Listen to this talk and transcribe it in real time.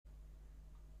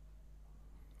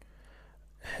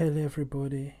Hello,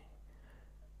 everybody.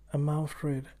 I'm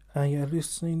Alfred, and you're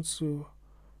listening to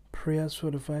Prayers for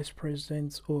the Vice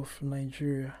President of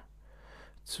Nigeria.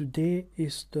 Today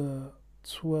is the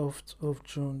 12th of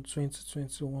June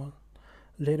 2021.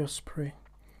 Let us pray.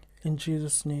 In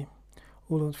Jesus' name,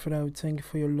 O Lord, Father, we thank you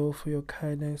for your love, for your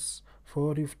kindness, for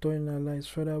what you've done in our lives.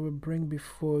 Father, we bring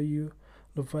before you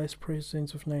the Vice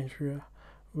President of Nigeria.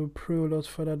 We pray, O Lord,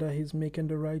 Father, that he's making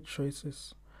the right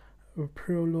choices. We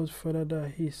pray, O Lord, Father,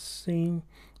 that he's seeing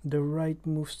the right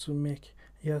moves to make.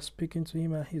 You are speaking to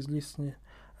him and he's listening.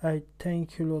 I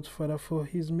thank you, Lord, Father, for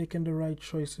he's making the right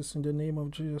choices in the name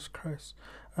of Jesus Christ.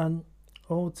 And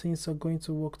all things are going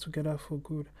to work together for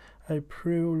good. I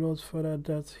pray, O Lord, Father,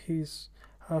 that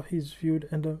how he's viewed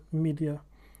in the media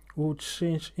will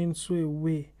change into a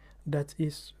way that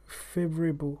is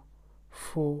favorable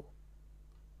for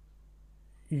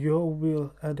your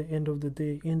will at the end of the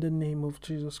day, in the name of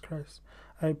Jesus Christ.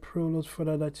 I pray, Lord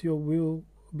Father, that your will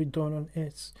be done on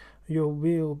earth, your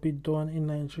will be done in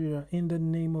Nigeria, in the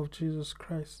name of Jesus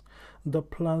Christ. The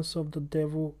plans of the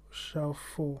devil shall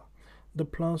fall. The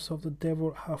plans of the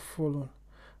devil have fallen.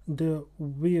 The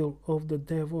will of the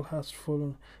devil has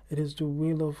fallen. It is the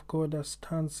will of God that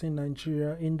stands in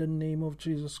Nigeria, in the name of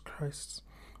Jesus Christ.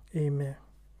 Amen.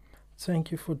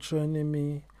 Thank you for joining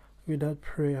me with that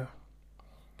prayer.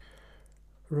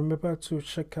 Remember to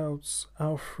check out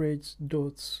alfred.vip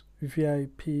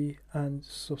and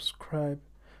subscribe.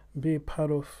 Be a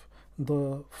part of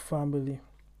the family.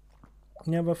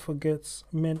 Never forget,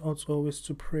 men ought always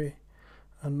to pray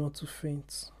and not to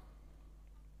faint.